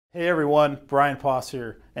Hey everyone, Brian Poss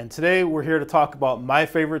here, and today we're here to talk about my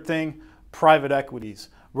favorite thing, private equities.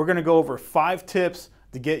 We're going to go over 5 tips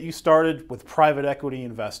to get you started with private equity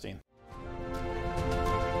investing.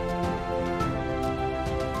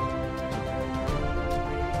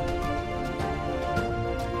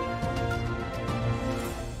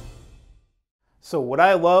 So what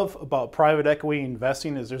I love about private equity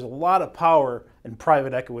investing is there's a lot of power in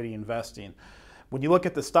private equity investing. When you look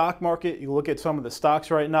at the stock market, you look at some of the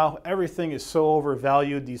stocks right now, everything is so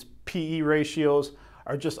overvalued. These PE ratios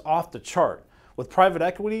are just off the chart. With private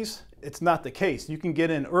equities, it's not the case. You can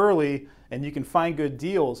get in early and you can find good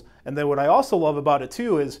deals. And then what I also love about it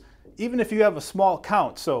too is even if you have a small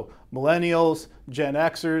count, so Millennials, Gen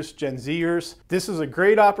X-ers, Gen Z-ers, this is a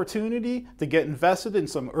great opportunity to get invested in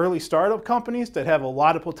some early startup companies that have a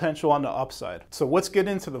lot of potential on the upside. So let's get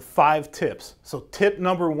into the 5 tips. So tip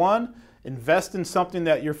number 1, invest in something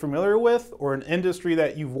that you're familiar with or an industry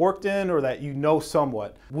that you've worked in or that you know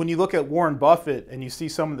somewhat. When you look at Warren Buffett and you see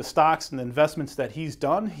some of the stocks and the investments that he's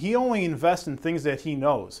done, he only invests in things that he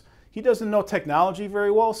knows. He doesn't know technology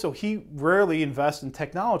very well, so he rarely invests in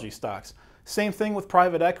technology stocks. Same thing with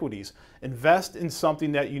private equities. Invest in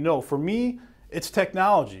something that you know. For me, it's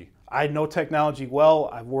technology. I know technology well,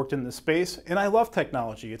 I've worked in the space, and I love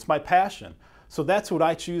technology. It's my passion. So that's what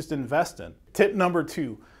I choose to invest in. Tip number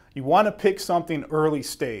 2. You want to pick something early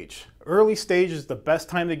stage. Early stage is the best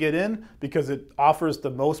time to get in because it offers the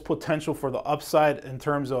most potential for the upside in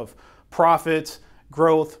terms of profits,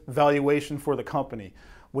 growth, valuation for the company.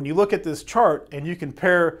 When you look at this chart and you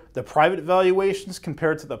compare the private valuations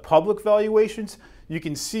compared to the public valuations, you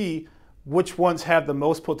can see which ones have the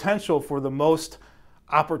most potential for the most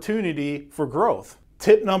opportunity for growth.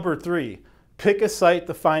 Tip number 3, pick a site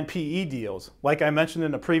to find PE deals. Like I mentioned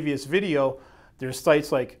in a previous video, there's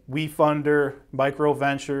sites like WeFunder, Micro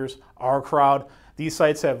Ventures, Our Crowd. These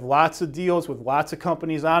sites have lots of deals with lots of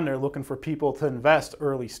companies on there looking for people to invest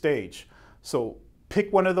early stage. So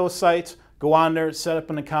pick one of those sites, go on there, set up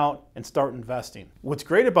an account, and start investing. What's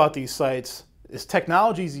great about these sites is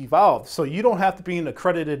technology's evolved, so you don't have to be an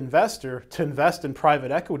accredited investor to invest in private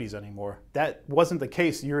equities anymore. That wasn't the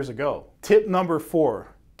case years ago. Tip number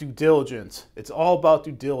 4. Due diligence. It's all about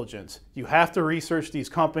due diligence. You have to research these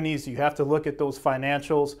companies. You have to look at those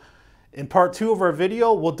financials. In part 2 of our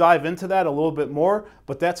video, we'll dive into that a little bit more,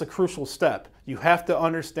 but that's a crucial step. You have to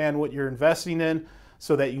understand what you're investing in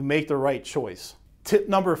so that you make the right choice. Tip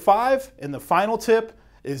number 5, and the final tip,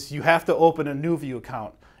 is you have to open a NuView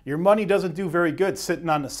account. Your money doesn't do very good sitting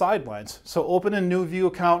on the sidelines, so open a NuView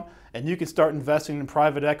account and you can start investing in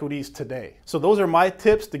private equities today. So those are my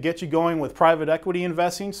tips to get you going with private equity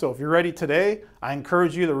investing. So if you're ready today, I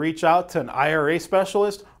encourage you to reach out to an IRA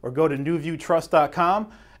specialist or go to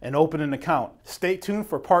NuViewTrust.com and open an account. Stay tuned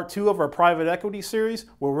for part 2 of our private equity series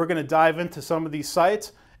where we're going to dive into some of these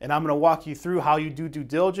sites and I'm going to walk you through how you do due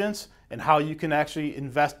diligence and how you can actually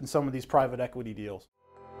invest in some of these private equity deals.